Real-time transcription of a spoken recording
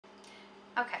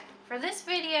Okay, for this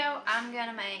video, I'm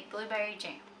gonna make blueberry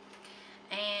jam.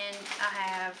 And I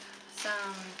have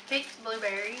some picked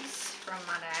blueberries from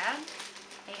my dad.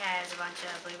 He has a bunch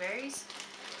of blueberries.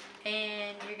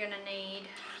 And you're gonna need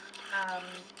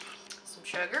some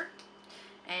sugar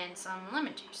and some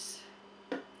lemon juice.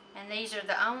 And these are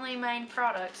the only main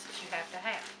products that you have to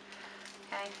have.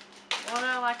 Okay, what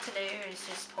I like to do is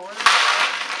just pour them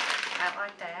out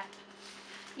like that.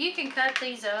 You can cut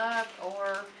these up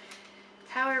or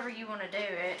however you want to do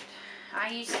it. I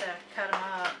used to cut them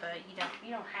up, but you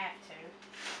don't have to.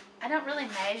 I don't really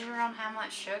measure on how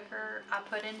much sugar I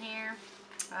put in here.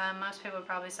 Most people would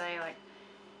probably say like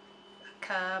a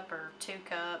cup or 2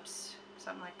 cups,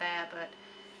 something like that, but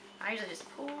I usually just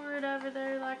pour it over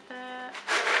there like that.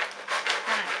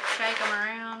 Kind of shake them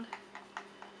around.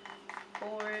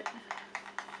 Pour it.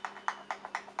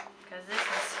 Because this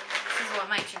is what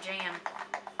makes your jam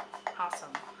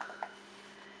awesome.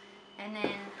 And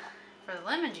then for the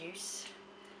lemon juice,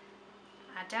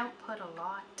 I don't put a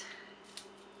lot.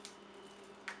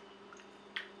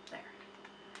 There.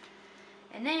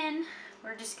 And then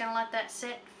we're just going to let that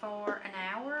sit for an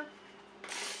hour,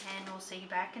 and we'll see you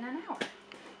back in an hour.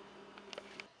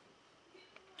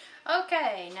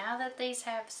 Okay, now that these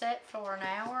have set for an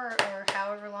hour, or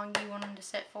however long you want them to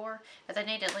set for, but they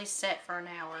need at least set for an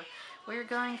hour, we're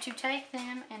going to take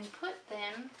them and put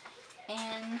them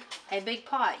in a big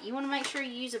pot. You want to make sure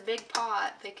you use a big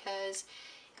pot, because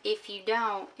if you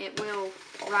don't, it will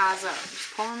rise up.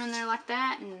 Just pour them in there like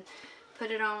that and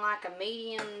put it on like a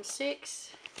medium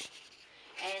 6.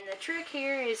 And the trick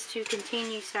here is to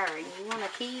continue stirring. You want to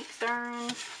keep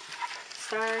stirring.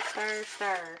 Stir, stir,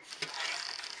 stir.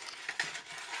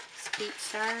 Just keep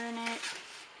stirring it.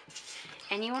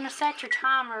 And you want to set your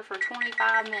timer for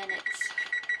 25 minutes.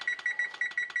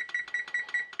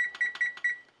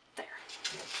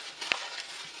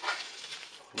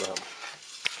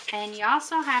 And you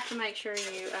also have to make sure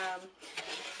you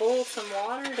boil some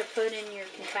water to put in your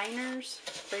containers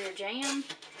for your jam,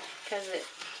 because it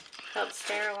helps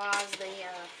sterilize the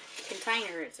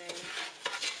container it's in.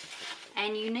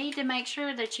 And you need to make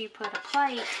sure that you put a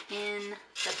plate in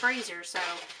the freezer so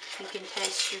you can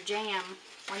taste your jam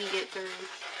when you get through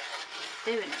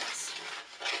doing this.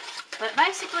 But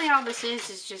basically all this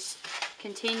is just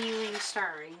continuing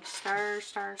stirring. Stir,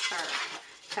 stir, stir.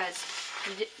 Because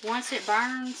once it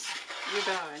burns, you're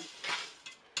done.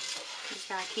 Just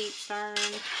gotta keep stirring,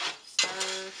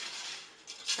 stir,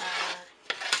 stir.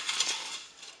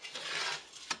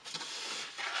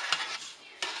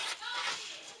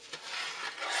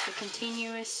 Just a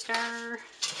continuous stir.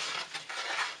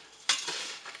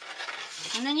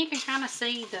 And then you can kind of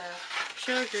see the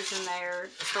sugars in there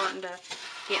starting to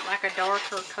get like a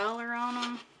darker color on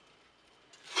them.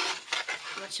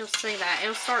 But you'll see that.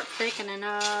 It'll start thickening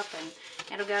up, and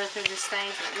it'll go through the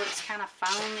stage that looks kind of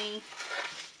foamy.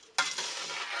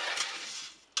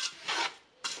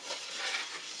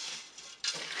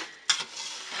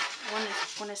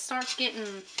 When it starts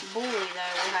getting buoy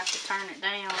though, we'll have to turn it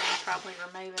down and probably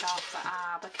remove it off the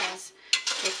eye, because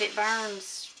if it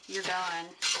burns, you're done.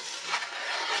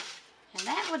 And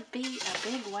that would be a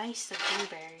big waste of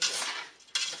blueberries.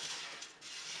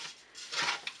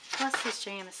 Plus this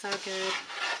jam is so good.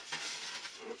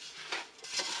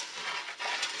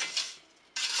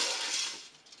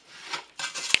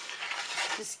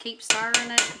 Just keep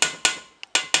stirring it.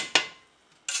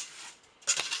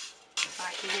 It's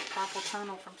like you get carpal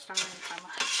tunnel from stirring so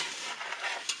much.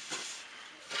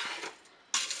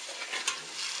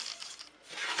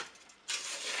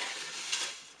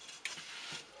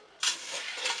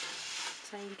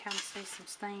 So you can kind of see some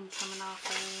steam coming off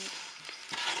of it.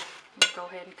 We'll go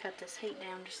ahead and cut this heat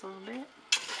down just a little bit.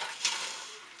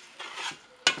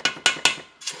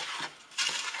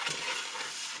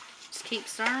 Just keep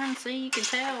stirring. See, you can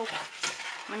tell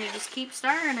when you just keep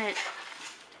stirring it,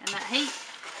 and that heat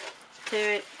to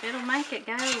it, it'll make it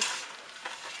go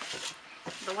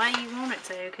the way you want it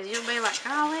to, because you'll be like,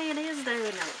 oh, it is doing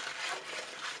it.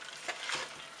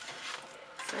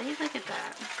 See, look at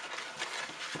that.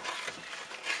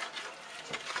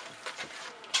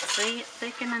 See it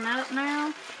thickening up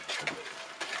now?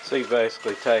 So you've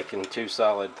basically taken 2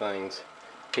 solid things,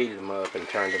 heated them up, and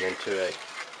turned them into a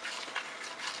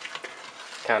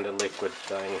kind of liquid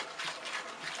thing,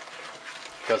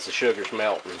 because the sugar's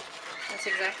melting. That's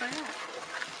exactly right.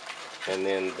 And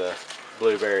then the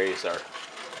blueberries are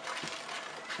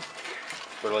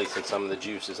releasing some of the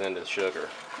juices into the sugar.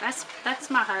 That's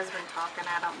my husband talking.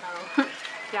 I don't know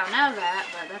if y'all know that,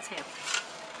 but that's him.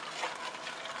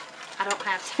 I don't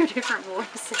have 2 different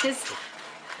voices.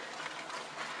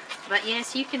 But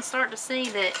yes, you can start to see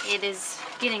that it is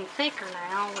getting thicker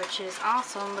now, which is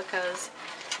awesome because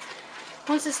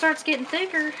once it starts getting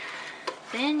thicker,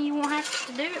 then you won't have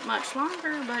to do it much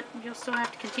longer, but you'll still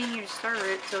have to continue to stir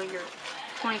it till your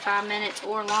 25 minutes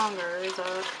or longer is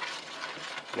up.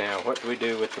 Now, what do we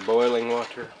do with the boiling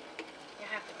water? You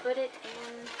have to put it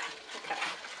in the cup.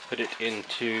 Put it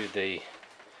into the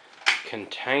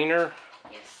container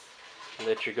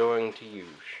that you're going to use.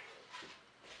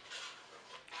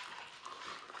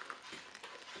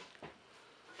 And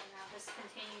I'll just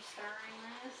continue stirring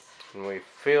this. And we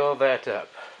fill that up.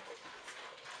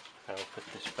 I'll put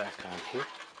this back on here.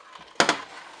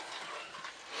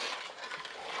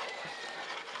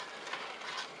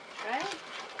 Okay.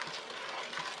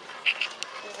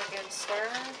 Give it a good stir.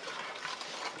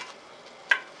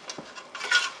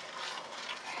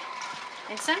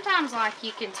 And sometimes, like,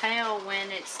 you can tell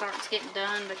when it starts getting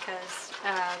done because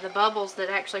the bubbles that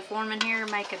actually form in here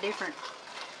make a different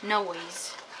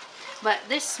noise. But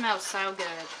this smells so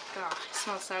good. God, it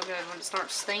smells so good when it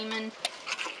starts steaming.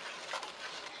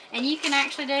 And you can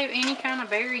actually do any kind of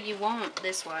berry you want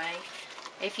this way.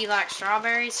 If you like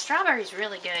strawberries, strawberries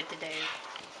really good to do.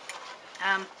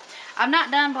 I've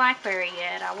not done blackberry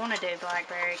yet. I want to do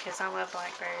blackberry because I love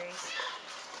blackberries.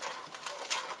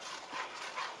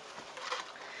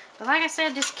 But like I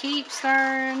said, just keep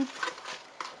stirring.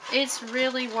 It's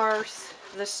really worth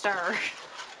the stir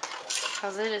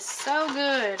because it is so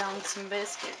good on some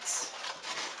biscuits.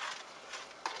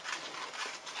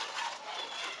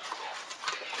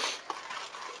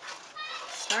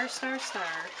 Stir, stir, stir.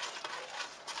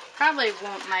 Probably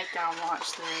won't make y'all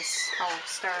watch this whole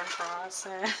stirring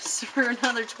process for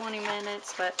another 20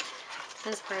 minutes, but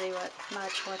that's pretty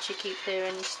much what you keep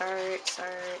doing. You stir it,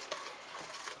 stir it.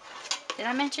 Did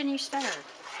I mention you stir?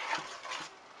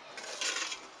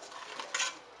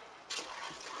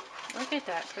 Look at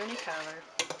that pretty color.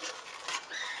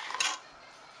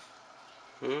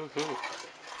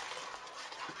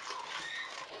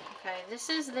 Okay, this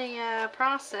is the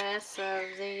process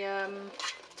of the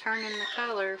turning the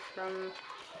color from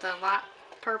the light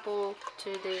purple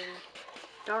to the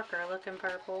darker looking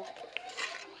purple.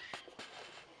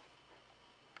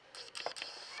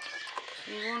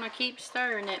 You want to keep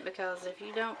stirring it because if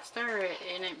you don't stir it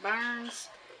and it burns,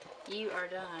 you are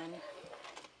done.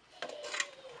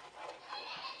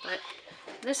 But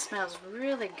this smells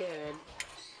really good.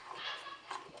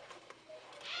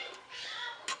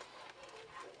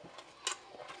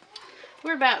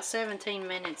 We're about 17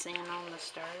 minutes in on the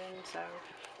stirring, so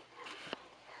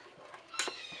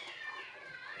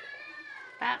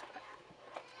about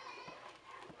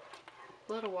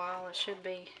a little while it should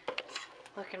be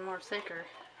looking more thicker.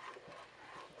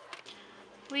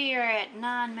 We are at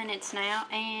 9 minutes now,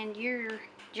 and your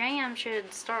jam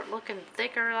should start looking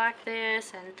thicker like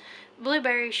this, and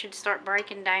blueberries should start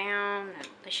breaking down.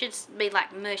 They should be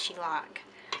like mushy like.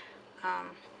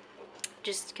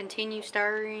 Just continue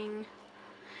stirring.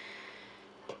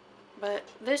 But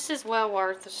this is well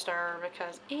worth the stir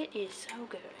because it is so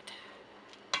good.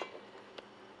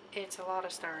 It's a lot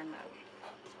of stirring though.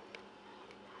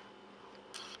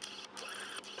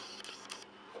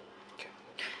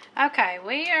 Okay,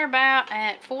 we are about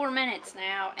at 4 minutes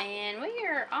now, and we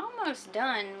are almost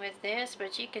done with this,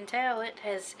 but you can tell it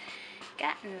has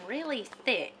gotten really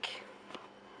thick.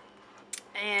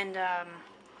 And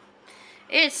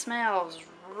it smells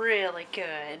really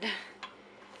good.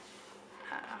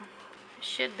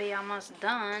 Should be almost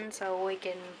done, so we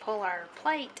can pull our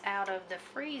plate out of the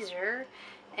freezer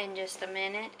in just a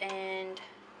minute and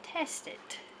test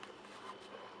it.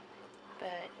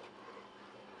 But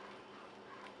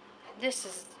this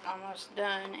is almost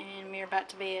done, and we're about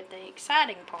to be at the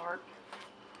exciting part,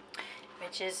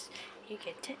 which is you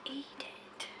get to eat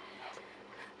it.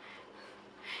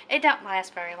 It don't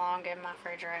last very long in my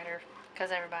refrigerator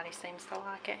because everybody seems to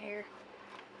like it here.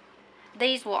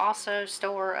 These will also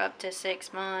store up to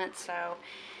 6 months, so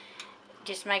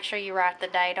just make sure you write the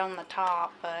date on the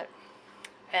top, but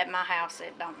at my house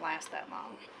it don't last that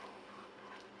long.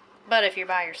 But if you're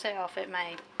by yourself, it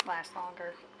may last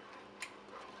longer.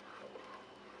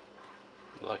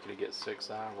 Lucky to get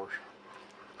 6 hours.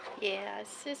 Yeah,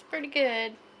 it's pretty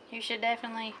good. You should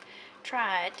definitely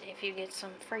try it if you get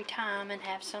some free time and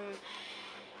have some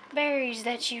berries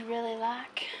that you really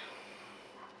like.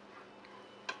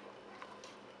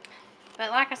 But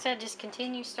like I said, just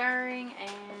continue stirring,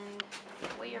 and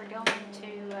we are going to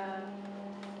do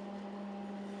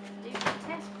the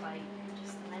test plate in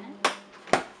just a minute.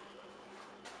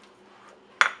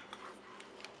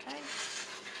 Okay.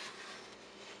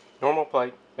 Normal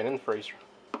plate, been in the freezer.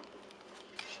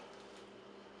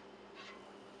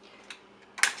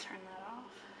 Turn that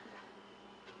off.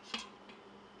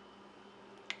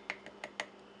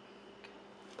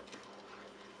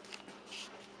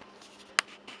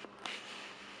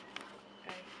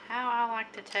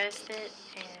 like to test it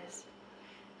is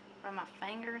run my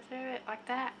finger through it like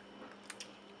that.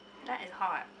 That is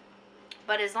hot.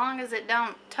 But as long as it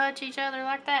don't touch each other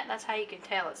like that, that's how you can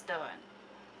tell it's done.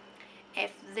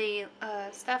 If the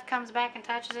stuff comes back and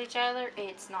touches each other,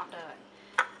 it's not done.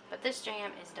 But this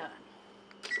jam is done.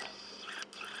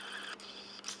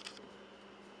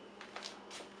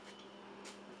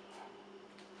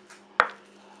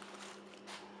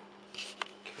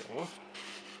 Okay.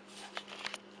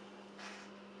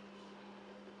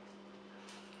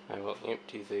 I will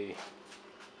empty the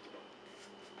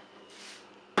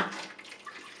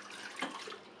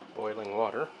boiling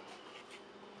water.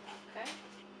 Okay.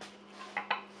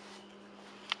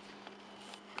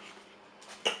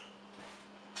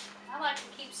 I like to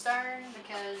keep stirring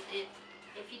because if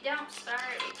you don't stir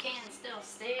it can still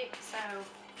stick. So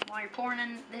while you're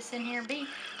pouring this in here, be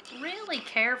really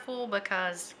careful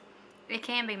because it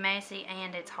can be messy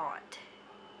and it's hot.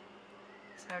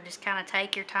 So just kind of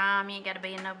take your time. You ain't got to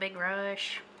be in no big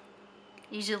rush.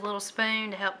 Use a little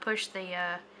spoon to help push the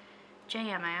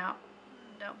jam out.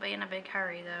 Don't be in a big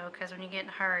hurry though, because when you get in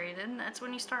a hurry, then that's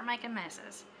when you start making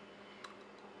messes.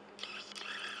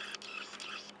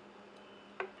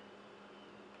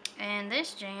 And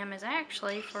this jam is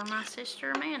actually for my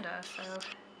sister Amanda, so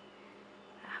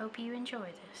I hope you enjoy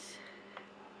this.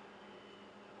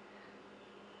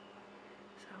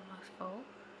 It's almost full.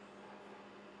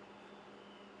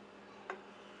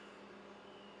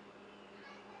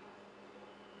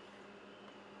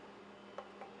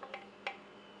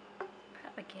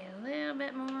 Probably get a little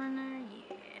bit more in there.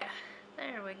 Yeah,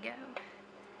 there we go.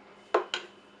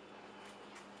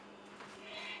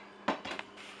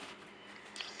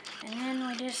 And then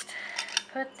we just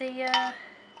put the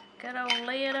good old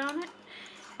lid on it.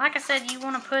 Like I said, you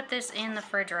want to put this in the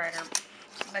refrigerator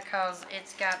because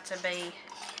it's got to be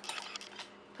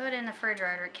put in the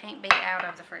refrigerator. It can't be out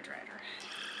of the refrigerator.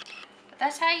 But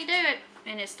that's how you do it,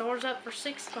 and it stores up for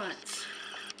 6 months.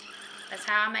 That's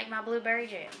how I make my blueberry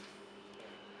jam.